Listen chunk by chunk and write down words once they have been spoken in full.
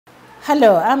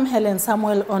Hello, I'm Helen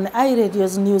Samuel on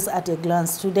iRadio's News at a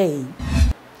Glance today.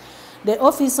 The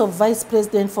Office of Vice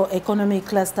President for Economic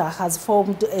Cluster has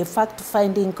formed a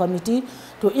fact-finding committee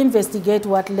to investigate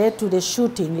what led to the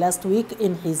shooting last week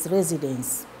in his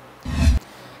residence.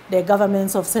 The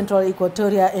governments of Central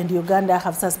Equatoria and Uganda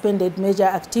have suspended major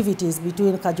activities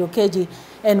between Kajokeji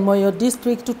and Moyo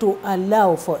district to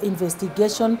allow for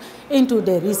investigation into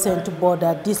the recent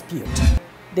border dispute.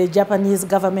 The Japanese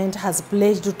government has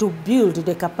pledged to build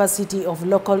the capacity of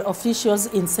local officials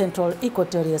in Central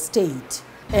Equatoria State.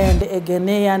 And a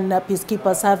Ghanaian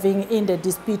peacekeeper serving in the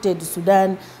disputed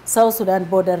South Sudan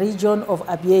border region of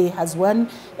Abyei has won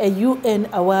a UN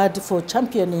award for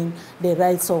championing the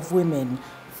rights of women.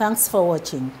 Thanks for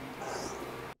watching.